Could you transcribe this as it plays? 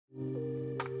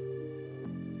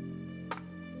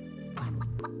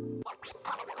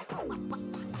Hi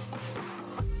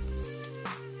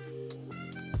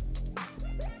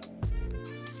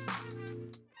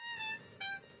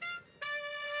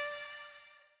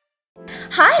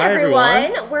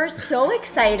everyone! We're so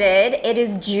excited. It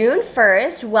is June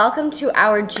 1st. Welcome to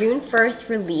our June 1st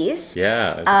release.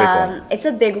 Yeah, it's a big one. It's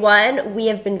a big one. We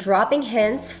have been dropping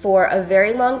hints for a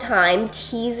very long time,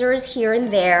 teasers here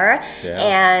and there,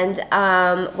 and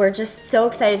we're just so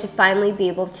excited to finally be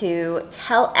able to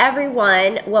tell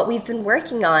everyone what we've been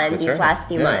working on these last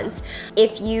few months.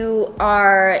 If you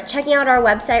are checking out our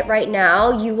website right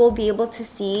now, you will be able to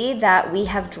see that we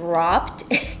have dropped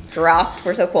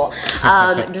we're so cool,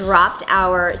 dropped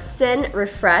our Sin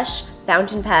Refresh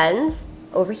fountain pens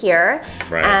over here,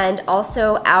 and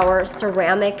also our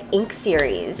ceramic ink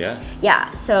series.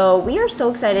 So we are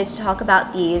so excited to talk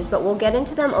about these, but we'll get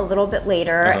into them a little bit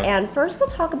later. And first we'll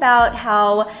talk about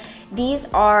how these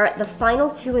are the final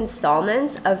 2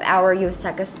 installments of our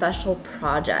Yoseka special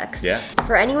projects.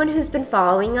 For anyone who's been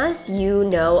following us, you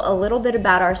know a little bit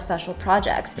about our special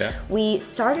projects. We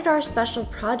started our special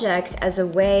projects as a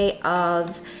way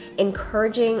of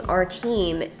encouraging our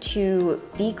team to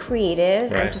be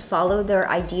creative and to follow their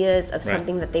ideas of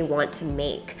something that they want to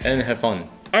make. And have fun.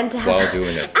 And to have, while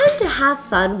doing it. And to have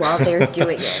fun while they're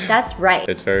doing it. That's right.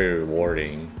 It's very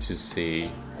rewarding to see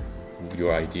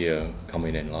your idea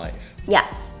coming in life.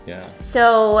 Yes.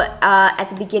 So at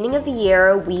the beginning of the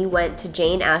year, we went to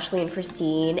Jane, Ashley, and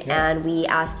Christine, and we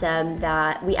asked them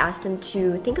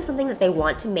to think of something that they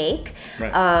want to make,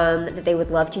 that they would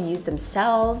love to use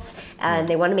themselves, and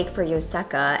they want to make for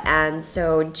Yoseka. And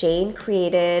so Jane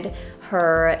created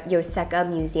her Yoseka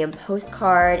museum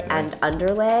postcard and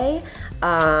underlay,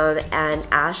 and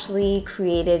Ashley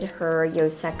created her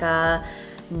Yoseka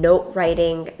note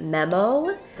writing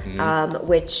memo,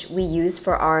 which we use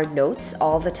for our notes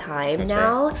all the time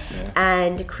now.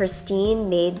 And Christine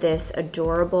made this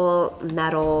adorable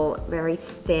metal, very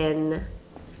thin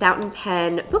fountain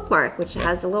pen bookmark, which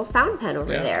has a little fountain pen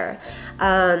over there.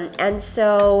 And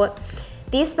so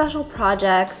these special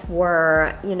projects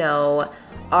were, you know,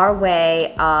 our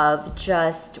way of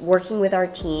just working with our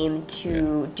team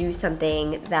to do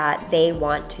something that they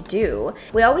want to do.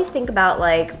 We always think about,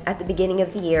 like, at the beginning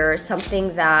of the year,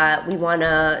 something that we want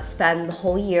to spend the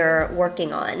whole year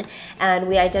working on. And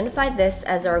we identified this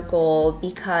as our goal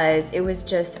because it was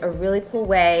just a really cool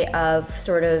way of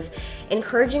sort of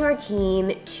encouraging our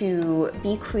team to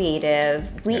be creative.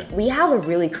 We have a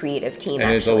really creative team,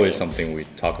 and it's always something we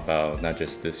talk about, not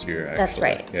just this year, actually. That's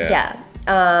right,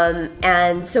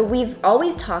 and so we've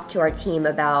always talked to our team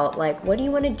about, like, what do you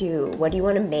want to do? What do you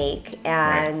want to make?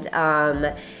 And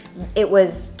it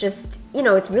was just, you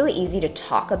know, it's really easy to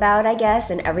talk about, I guess,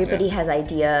 and everybody has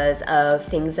ideas of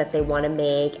things that they want to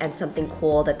make and something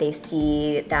cool that they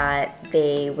see that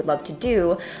they would love to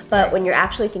do. But when you're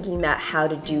actually thinking about how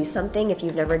to do something, if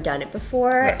you've never done it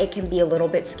before, it can be a little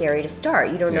bit scary to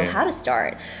start. You don't know how to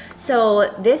start.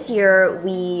 So this year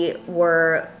we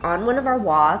were on one of our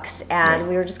walks and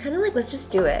we were just kind of like, let's just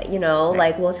do it, you know,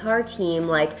 like, we'll tell our team,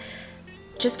 like,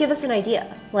 just give us an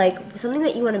idea, like something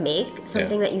that you want to make,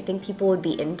 something that you think people would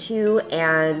be into,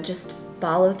 and just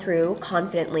follow through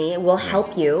confidently. We'll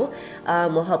help you.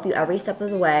 We'll help you every step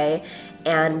of the way,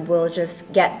 and we'll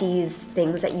just get these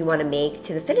things that you want to make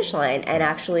to the finish line and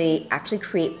actually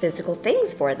create physical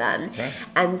things for them.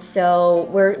 And so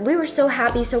we were so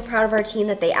happy, so proud of our team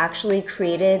that they actually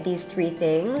created these 3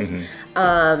 things.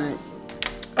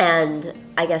 And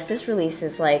I guess this release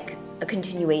is like a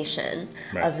continuation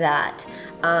of that.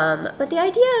 But the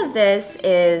idea of this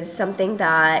is something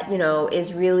that, you know,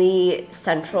 is really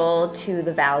central to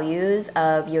the values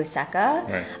of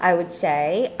Yoseka, I would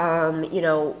say. You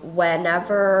know,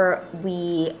 whenever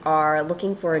we are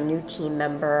looking for a new team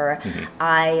member,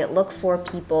 I look for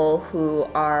people who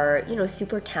are, you know,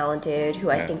 super talented, who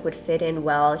I think would fit in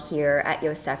well here at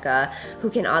Yoseka,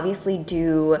 who can obviously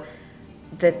do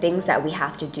the things that we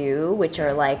have to do, which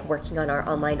are like working on our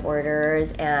online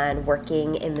orders and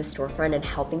working in the storefront and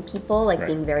helping people, like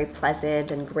being very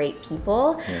pleasant and great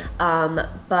people.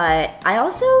 But I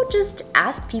also just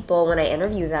ask people when I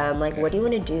interview them, like, what do you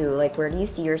want to do? Like, where do you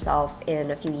see yourself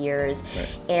in a few years?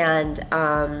 And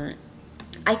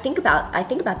I think about that.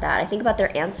 I think about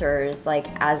their answers, like,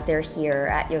 as they're here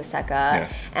at Yoseka,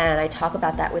 and I talk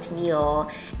about that with Neil,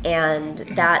 and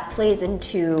that plays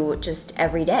into just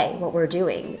every day what we're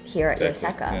doing here at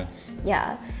Yoseka.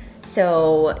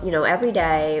 So, you know, every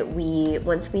day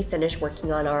once we finish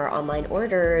working on our online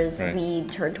orders, we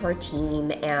turn to our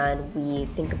team and we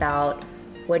think about,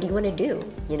 what do you want to do?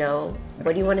 You know,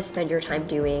 What do you want to spend your time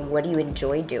doing? What do you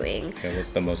enjoy doing? Yeah,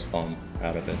 what's the most fun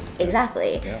out of it?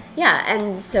 Exactly. Yeah. Yeah,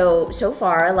 and so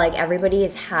far, like, everybody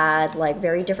has had like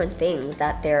very different things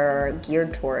that they're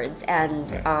geared towards,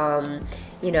 and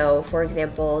you know, for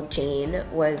example, Jane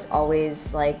was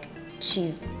always like,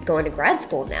 she's going to grad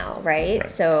school now, right?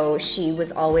 So she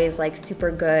was always like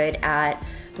super good at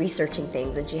researching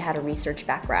things, and she had a research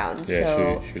background. Yeah,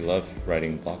 so she loved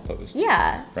writing blog posts.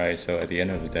 yeah. Right, so at the end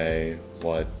of the day,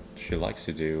 what she likes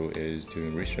to do is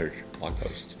doing research blog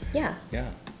posts. Yeah.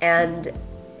 Yeah. And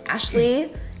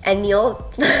Ashley and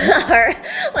Neil are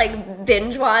like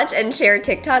binge watch and share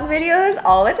TikTok videos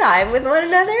all the time with one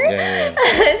another.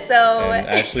 Yeah. So and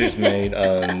Ashley's made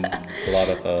a lot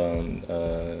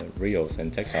of reels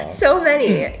and TikTok. so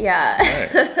many, yeah.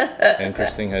 Right. And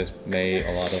Christine has made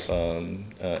a lot of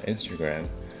Instagram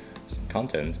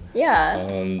content. Yeah.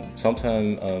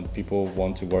 Sometimes people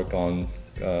want to work on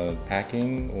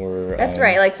packing or That's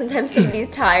right. Like sometimes somebody's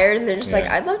tired and they're just like,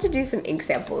 Yeah. I'd love to do some ink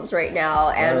samples right now,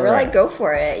 and we're Right. like, go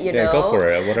for it, you know? Yeah, go for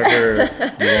it. Whatever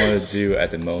you want to do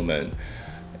at the moment,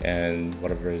 and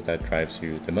whatever that drives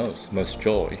you the most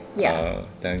joy. Yeah.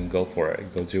 Then go for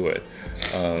it. Go do it.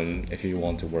 If you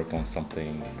want to work on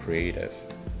something creative,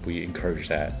 we encourage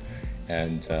that.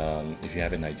 And if you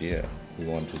have an idea, we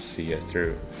want to see it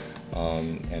through.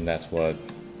 And that's what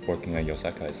working at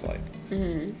Yoseka is like.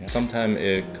 Yeah. Sometimes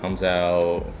it comes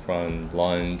out from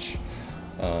lunch,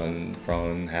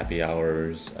 from happy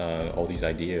hours, all these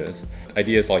ideas.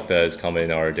 Ideas like this come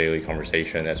in our daily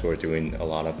conversation as we're doing a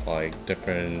lot of like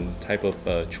different type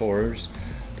of chores.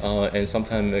 And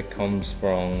sometimes it comes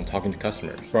from talking to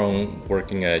customers, from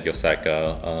working at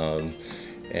Yoseka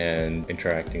and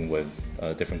interacting with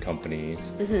different companies.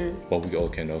 What we all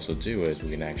can also do is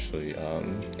we can actually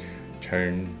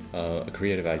turn a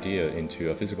creative idea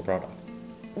into a physical product.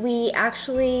 We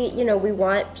actually, you know, we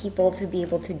want people to be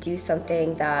able to do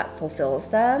something that fulfills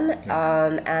them,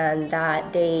 and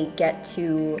that they get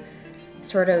to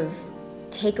sort of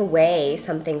take away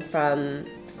something from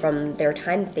their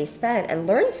time that they spent and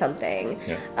learn something.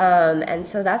 And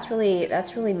so that's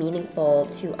really meaningful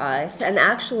to us. And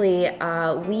actually,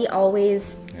 we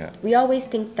always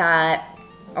think that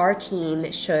our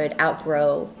team should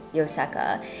outgrow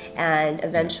Yoseka and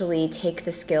eventually take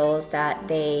the skills that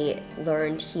they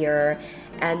learned here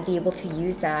and be able to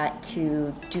use that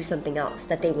to do something else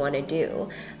that they want to do.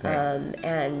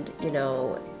 And, you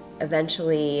know,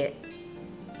 eventually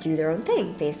do their own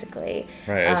thing, basically.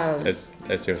 Right, as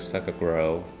Yoseka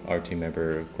grow, our team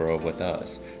member grow with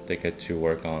us. They get to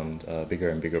work on bigger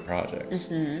and bigger projects.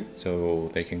 So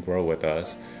they can grow with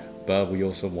us. But we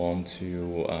also want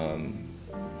to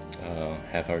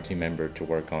have our team member to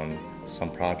work on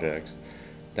some projects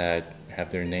that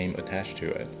have their name attached to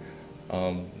it.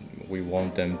 We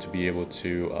want them to be able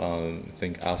to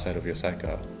think outside of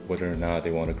Yoseka, whether or not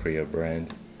they want to create a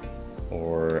brand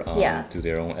or do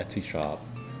their own Etsy shop.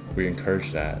 We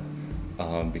encourage that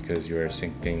because you're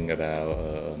thinking about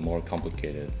a more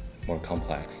complicated, more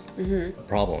complex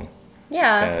problem.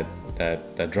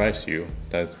 That drives you,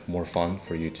 that's more fun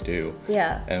for you to do.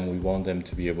 And we want them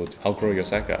to be able to outgrow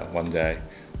Yoseka one day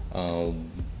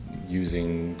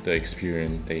using the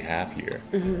experience they have here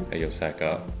at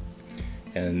Yoseka.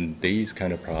 And these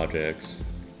kind of projects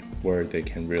where they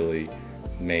can really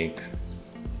make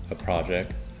a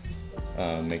project,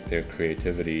 make their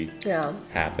creativity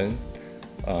happen,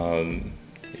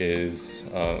 is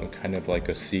kind of like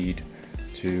a seed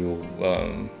to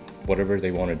whatever they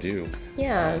want to do.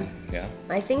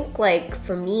 I think, like,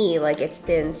 for me, like, it's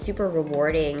been super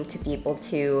rewarding to be able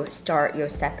to start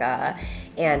Yoseka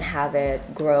and have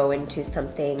it grow into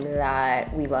something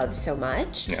that we love so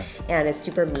much, and it's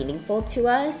super meaningful to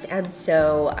us. And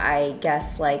so I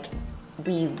guess, like,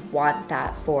 we want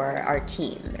that for our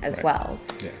team as well.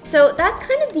 So that's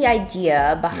kind of the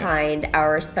idea behind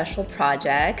our special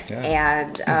projects,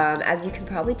 and as you can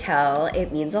probably tell,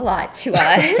 it means a lot to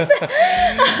us.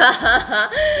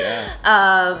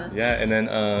 And then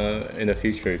in the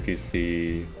future, if you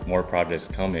see more projects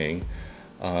coming,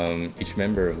 each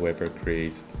member, whoever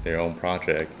creates their own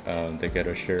project, they get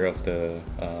a share of the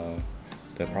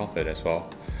profit as well.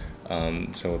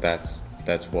 So that's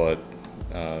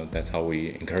how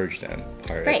we encourage them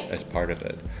as part of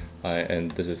it,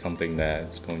 and this is something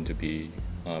that's going to be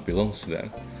belongs to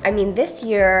them. I mean, this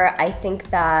year I think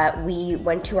that we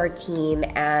went to our team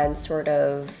and sort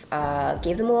of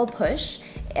gave them a little push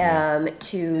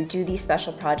to do these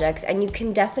special projects, and you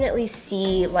can definitely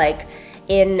see, like,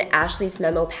 in Ashley's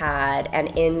memo pad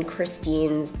and in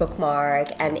Christine's bookmark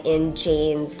and in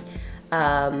Jane's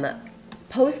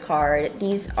postcard,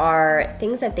 these are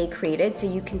things that they created,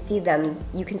 so you can see them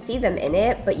in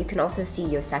it, but you can also see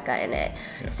Yoseka in it.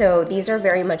 Yeah. So these are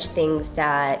very much things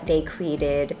that they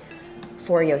created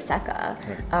for Yoseka.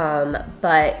 Right.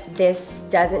 But this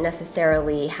doesn't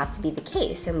necessarily have to be the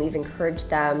case, and we've encouraged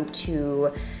them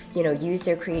to, you know, use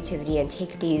their creativity and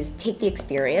take the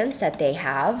experience that they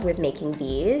have with making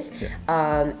these,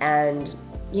 and,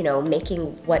 you know, making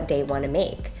what they want to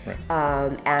make. Right.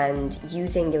 And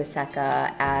using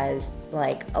Yoseka as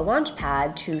like a launch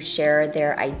pad to share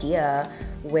their idea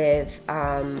with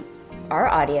our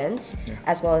audience,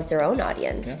 as well as their own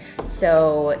audience. Yeah.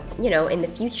 So, you know, in the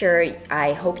future,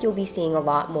 I hope you'll be seeing a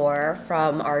lot more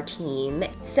from our team.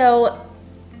 So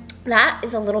that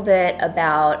is a little bit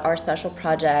about our special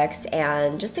projects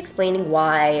and just explaining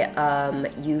why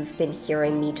you've been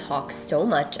hearing me talk so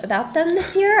much about them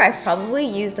this year. I've probably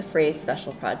used the phrase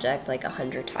special project like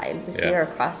 100 times this year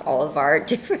across all of our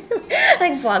different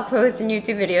like blog posts and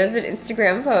YouTube videos and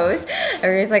Instagram posts.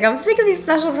 Everybody's like, I'm sick of these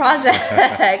special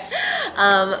projects.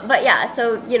 But yeah,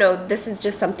 so, you know, this is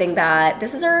just something that,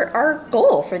 this is our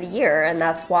goal for the year, and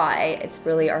that's why it's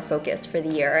really our focus for the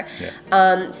year.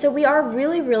 Yeah. So we are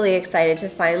really excited to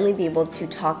finally be able to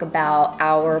talk about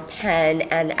our pen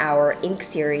and our ink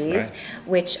series,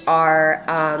 which are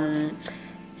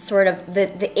sort of,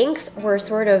 the inks were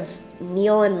sort of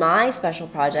Neil and my special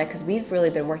project, because we've really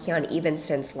been working on it even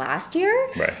since last year.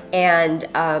 Right. And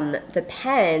the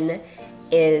pen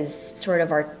is sort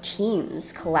of our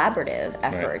team's collaborative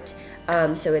effort.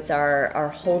 Right. So it's our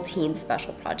whole team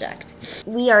special project.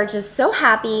 We are just so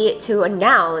happy to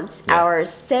announce our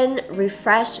Sin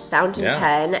Refresh fountain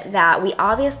pen that we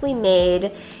obviously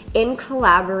made in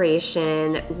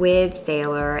collaboration with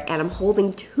Sailor, and I'm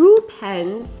holding 2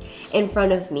 pens in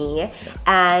front of me,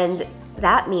 and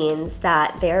that means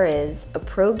that there is a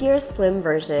Pro Gear Slim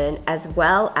version as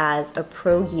well as a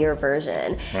Pro Gear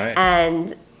version. Right.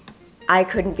 And I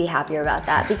couldn't be happier about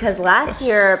that, because last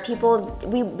year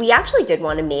we actually did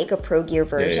want to make a Pro Gear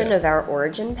version of our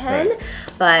Origin pen,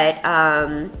 but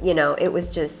you know, it was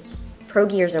just, Pro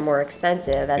Gears are more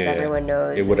expensive, as everyone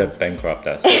knows. It would have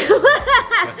bankrupted us.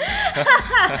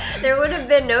 There would have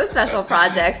been no special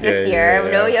projects this year,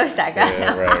 no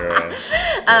Yoseka.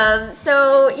 Right.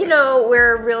 So, you know,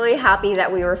 we're really happy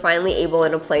that we were finally able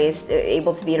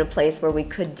to be in a place where we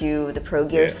could do the Pro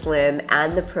Gear Slim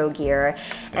and the Pro Gear.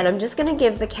 And I'm just gonna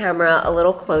give the camera a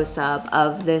little close-up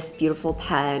of this beautiful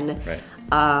pen.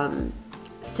 Right.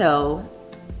 So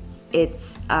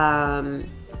it's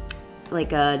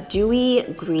like a dewy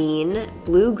green,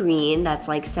 blue-green that's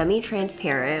like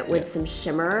semi-transparent with some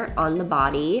shimmer on the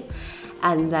body,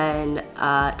 and then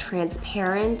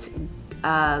transparent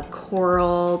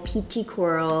coral, peachy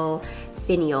coral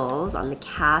finials on the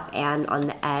cap and on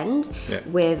the end,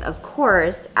 with, of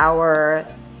course, our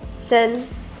Sin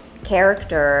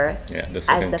character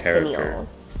as the finial.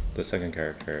 The second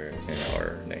character in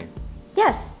our name.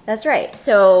 Yes, that's right.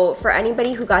 So for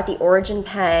anybody who got the Origin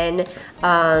pen,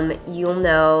 you'll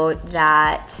know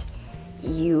that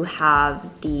you have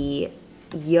the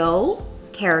Yo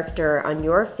character on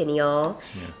your finial,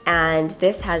 and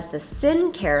this has the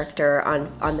Sin character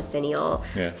on the finial.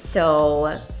 Yeah.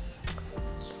 So,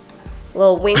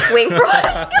 little wink wink for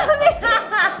what's coming.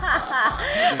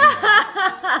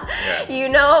 You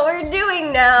know what we're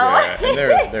doing now. And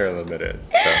they're limited.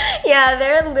 So. Yeah,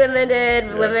 they're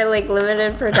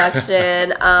limited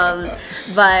production.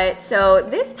 But so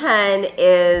this pen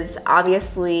is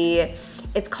obviously,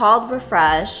 it's called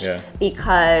Refresh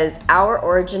because our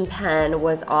Origin pen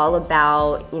was all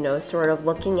about, you know, sort of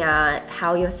looking at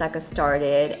how Yoseka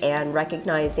started and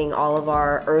recognizing all of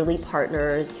our early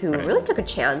partners who really took a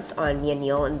chance on me and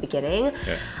Neil in the beginning.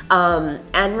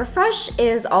 And Refresh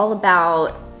is all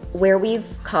about where we've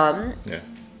come,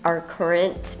 our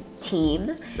current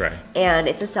team, and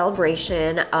it's a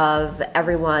celebration of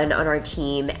everyone on our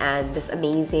team and this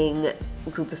amazing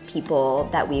group of people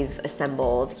that we've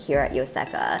assembled here at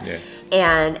Yoseka.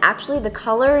 And actually the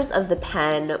colors of the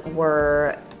pen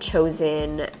were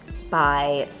chosen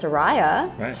by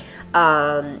Soraya.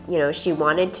 You know, she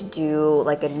wanted to do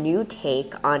like a new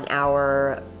take on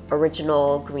our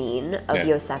original green of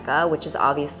Yoseka, which is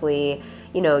obviously,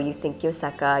 you know, you think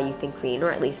Yoseka, you think green,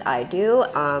 or at least I do,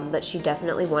 but she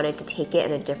definitely wanted to take it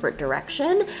in a different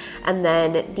direction. And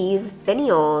then these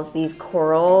finials, these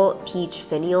coral peach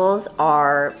finials,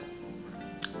 are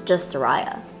just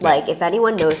Soraya. Like, if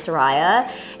anyone knows Soraya,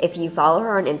 if you follow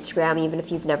her on Instagram, even if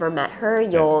you've never met her,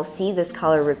 you'll see this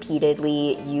color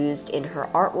repeatedly used in her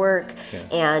artwork,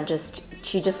 and just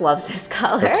she just loves this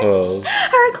color. Her clothes.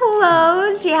 Her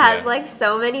clothes. She has like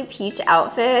so many peach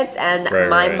outfits, and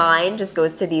my mind just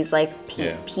goes to these like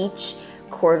peach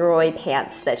corduroy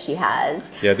pants that she has.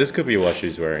 Yeah, this could be what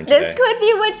she's wearing today. This could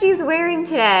be what she's wearing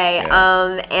today.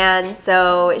 Yeah. And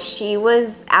so she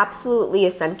was absolutely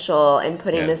essential in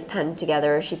putting this pen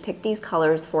together. She picked these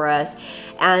colors for us.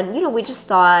 And, you know, we just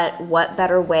thought, what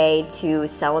better way to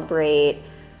celebrate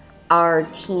our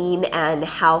team and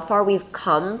how far we've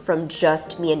come from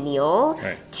just me and Neil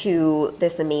to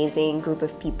this amazing group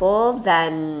of people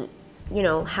than, you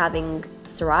know, having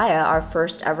Soraya, our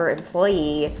first ever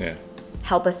employee,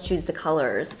 help us choose the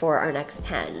colors for our next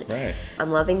pen. Right.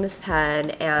 I'm loving this pen,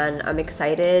 and I'm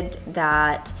excited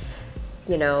that,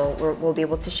 you know, we'll be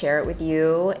able to share it with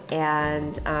you,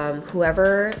 and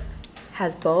whoever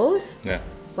has both,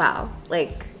 wow,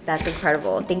 like, that's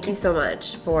incredible. Thank you so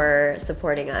much for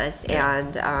supporting us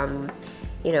and,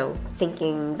 you know,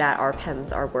 thinking that our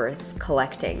pens are worth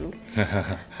collecting.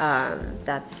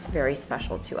 That's very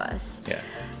special to us. Yeah.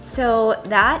 So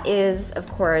that is, of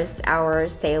course, our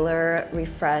Sailor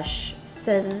Refresh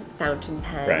Sun fountain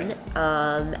pen.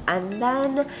 And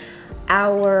then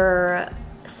our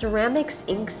ceramics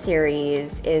ink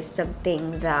series is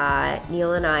something that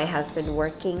Neil and I have been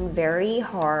working very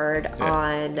hard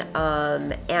on,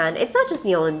 and it's not just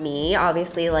Neil and me,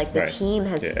 obviously, like the team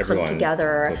has come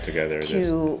together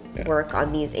to work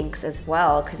on these inks as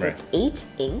well, because it's 8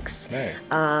 inks.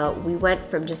 We went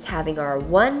from just having our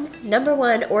number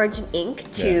one origin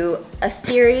ink to a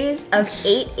series of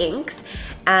 8 inks,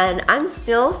 and I'm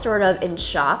still sort of in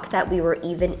shock that we were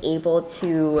even able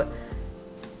to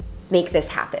make this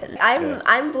happen.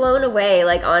 I'm blown away.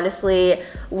 Like, honestly,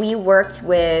 we worked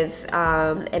with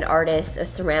an artist, a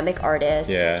ceramic artist,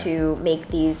 to make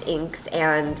these inks,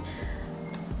 and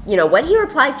you know, when he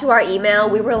replied to our email,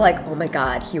 we were like, oh my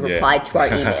god, he replied to our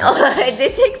email. It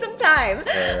did take some time,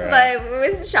 but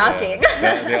it was shocking.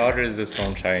 The artist is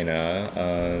from China.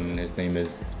 His name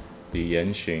is Li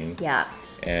Yan Xun.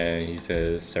 And he's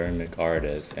a ceramic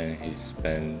artist, and he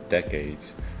spent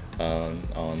decades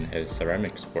on his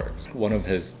ceramics work. One of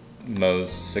his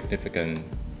most significant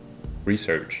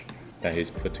research that he's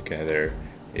put together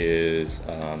is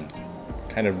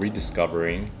kind of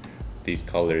rediscovering these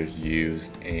colors used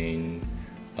in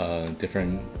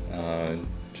different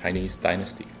Chinese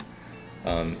dynasty.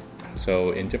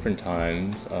 So in different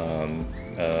times,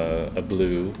 a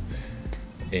blue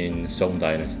in Song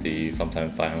Dynasty,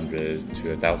 sometime 500 to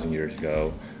 1,000 years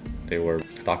ago, they were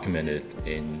documented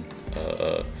in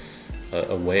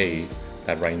a way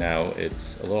that right now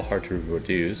it's a little hard to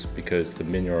reproduce because the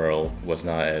mineral was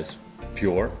not as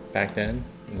pure back then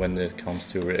when it comes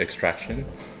to extraction,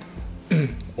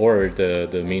 or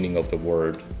the meaning of the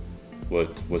word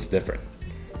was different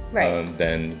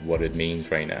than what it means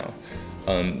right now.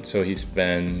 So he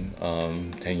spent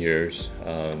 10 years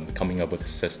coming up with a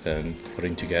system,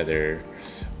 putting together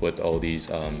with all these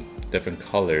different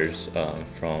colors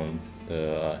from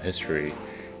the history,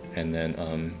 and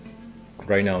then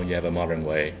right now you have a modern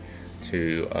way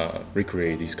to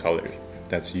recreate these colors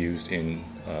that's used in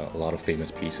a lot of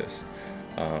famous pieces.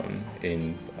 A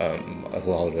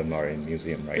lot of them are in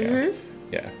museum right now.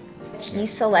 He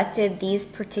selected these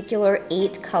particular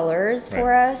 8 colors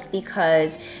for us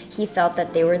because he felt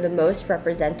that they were the most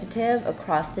representative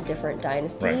across the different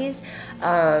dynasties.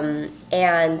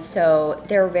 And so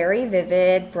they're very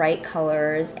vivid, bright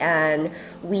colors, and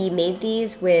we made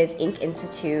these with Ink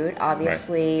Institute,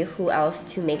 obviously. Who else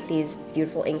to make these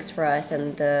beautiful inks for us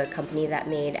than the company that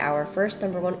made our first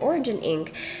 #1 origin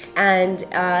ink. And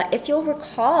if you'll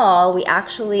recall, we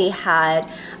actually had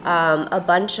a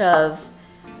bunch of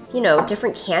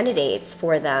different candidates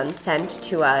for them sent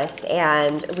to us,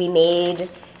 and we made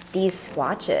these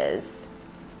swatches.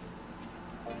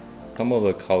 Some of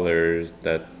the colors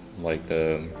that, like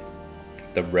the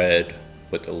red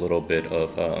with a little bit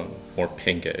of more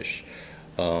pinkish,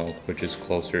 which is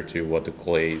closer to what the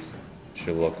glaze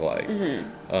should look like.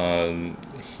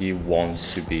 He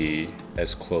wants to be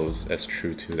as close, as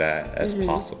true to that as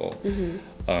possible.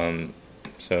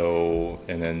 So,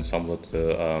 and then some of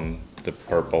the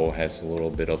purple has a little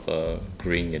bit of a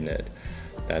green in it.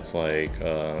 That's like,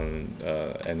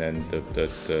 and then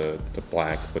the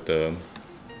black with a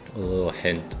little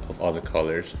hint of other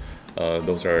colors.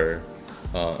 Those are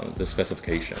the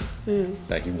specification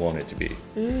that he wanted to be.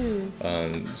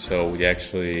 So we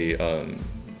actually,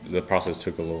 the process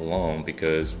took a little long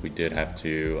because we did have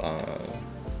to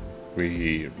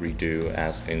redo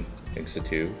Ask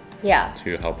Institute.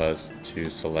 To help us to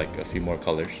select a few more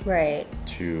colors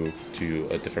to do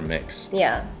a different mix.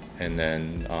 and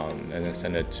then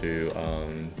send it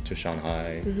to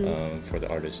Shanghai for the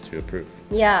artist to approve.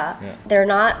 Yeah, they're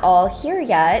not all here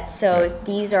yet, so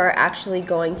these are actually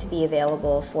going to be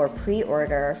available for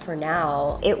pre-order for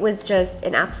now. It was just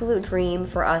an absolute dream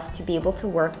for us to be able to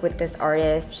work with this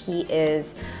artist. He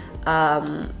is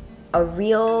a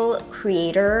real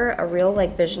creator, a real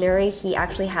like visionary. He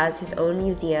actually has his own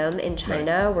museum in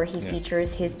China where he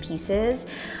features his pieces.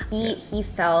 He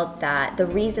felt that the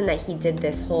reason that he did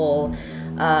this whole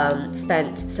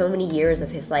spent so many years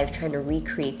of his life trying to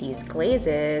recreate these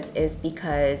glazes is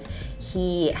because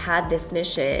he had this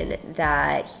mission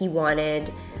that he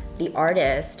wanted the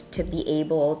artist to be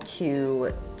able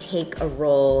to take a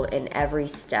role in every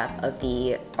step of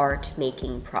the art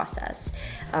making process.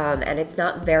 And it's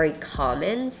not very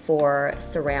common for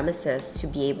ceramicists to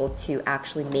be able to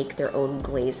actually make their own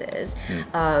glazes.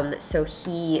 So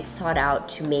he sought out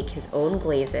to make his own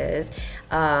glazes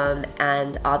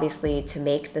and obviously to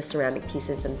make the ceramic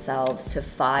pieces themselves, to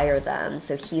fire them.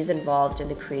 So he's involved in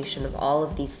the creation of all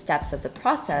of these steps of the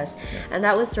process. And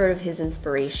that was sort of his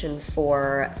inspiration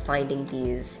for finding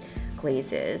these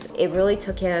glazes. It really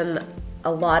took him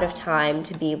a lot of time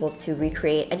to be able to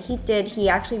recreate, and he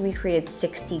actually recreated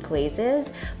 60 glazes,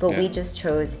 but we just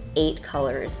chose 8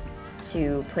 colors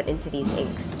to put into these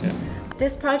inks.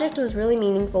 This project was really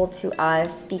meaningful to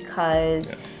us because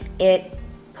it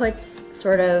puts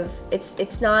sort of,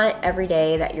 it's not every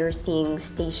day that you're seeing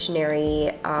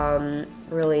stationery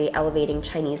really elevating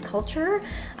Chinese culture,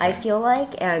 I feel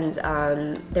like, and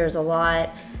there's a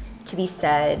lot to be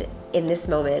said in this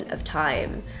moment of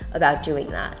time about doing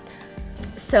that.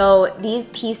 So these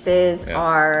pieces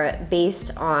are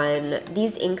based on,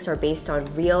 these inks are based on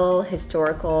real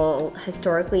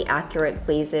historically accurate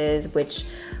glazes which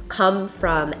come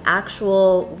from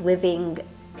actual living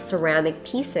ceramic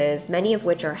pieces, many of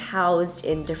which are housed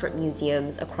in different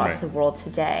museums across the world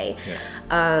today.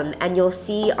 And you'll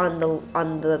see on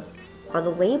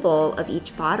the label of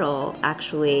each bottle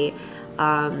actually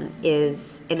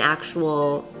is an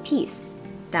actual piece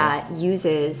that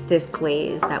uses this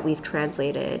glaze that we've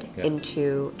translated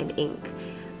into an ink,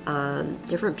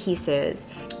 different pieces.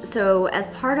 So as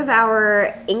part of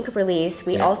our ink release,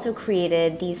 we also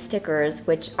created these stickers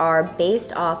which are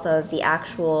based off of the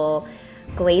actual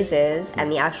glazes and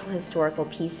the actual historical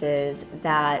pieces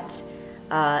that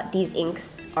these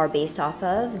inks are based off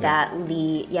of, that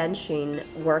Li Yan Xun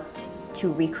worked to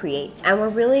recreate. And we're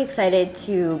really excited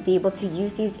to be able to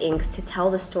use these inks to tell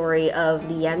the story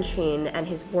of Li Yan Xun and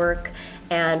his work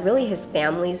and really his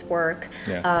family's work,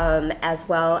 as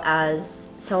well as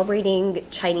celebrating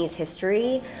Chinese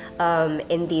history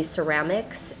in these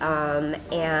ceramics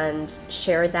and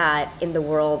share that in the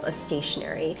world of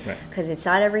stationery. Because it's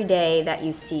not every day that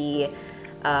you see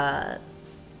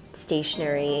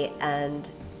stationery and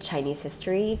Chinese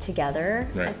history together,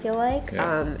 I feel like.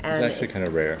 And it's actually kind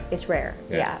of rare. It's rare,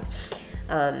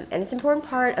 and it's an important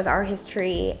part of our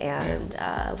history, and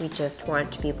we just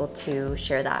want to be able to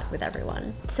share that with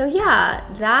everyone. So yeah,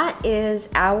 that is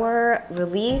our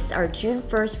release, our June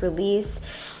 1st release,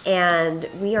 and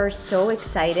we are so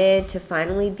excited to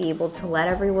finally be able to let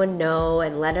everyone know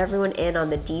and let everyone in on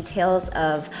the details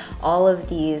of all of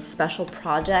these special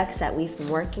projects that we've been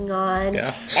working on.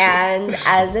 And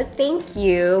as a thank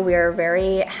you, we are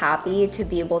very happy to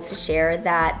be able to share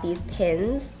that these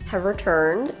pins have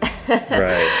returned.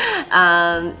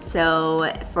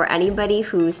 So for anybody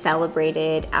who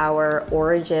celebrated our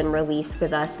origin release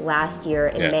with us last year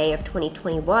in May of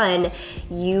 2021,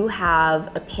 you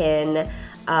have a pin.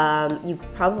 You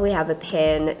probably have a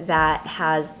pin that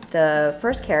has the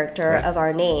first character of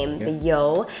our name, the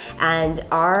Yo, and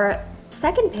our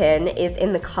second pin is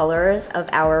in the colors of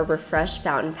our refreshed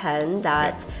fountain pen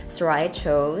that Soraya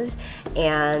chose,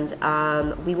 and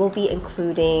we will be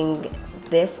including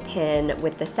this pin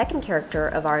with the second character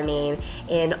of our name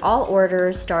in all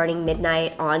orders starting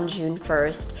midnight on June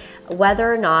 1st.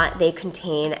 Whether or not they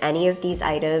contain any of these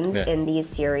items in these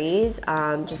series,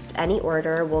 just any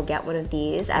order will get one of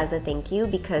these as a thank you,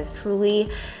 because truly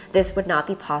this would not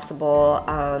be possible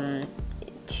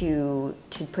to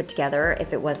put together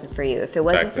if it wasn't for you. If it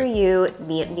wasn't for you,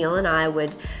 Neil and I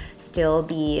would still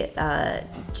be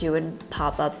doing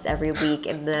pop-ups every week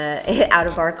in the out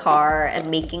of our car and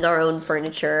making our own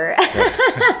furniture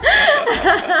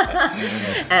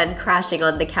and crashing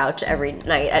on the couch every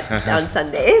night on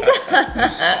Sundays.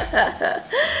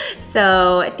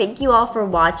 So thank you all for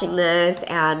watching this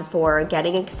and for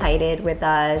getting excited with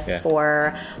us,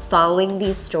 for following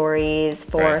these stories,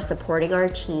 for supporting our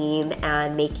team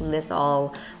and making this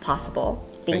all possible.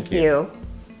 Thank you.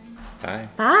 Bye.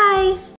 Bye.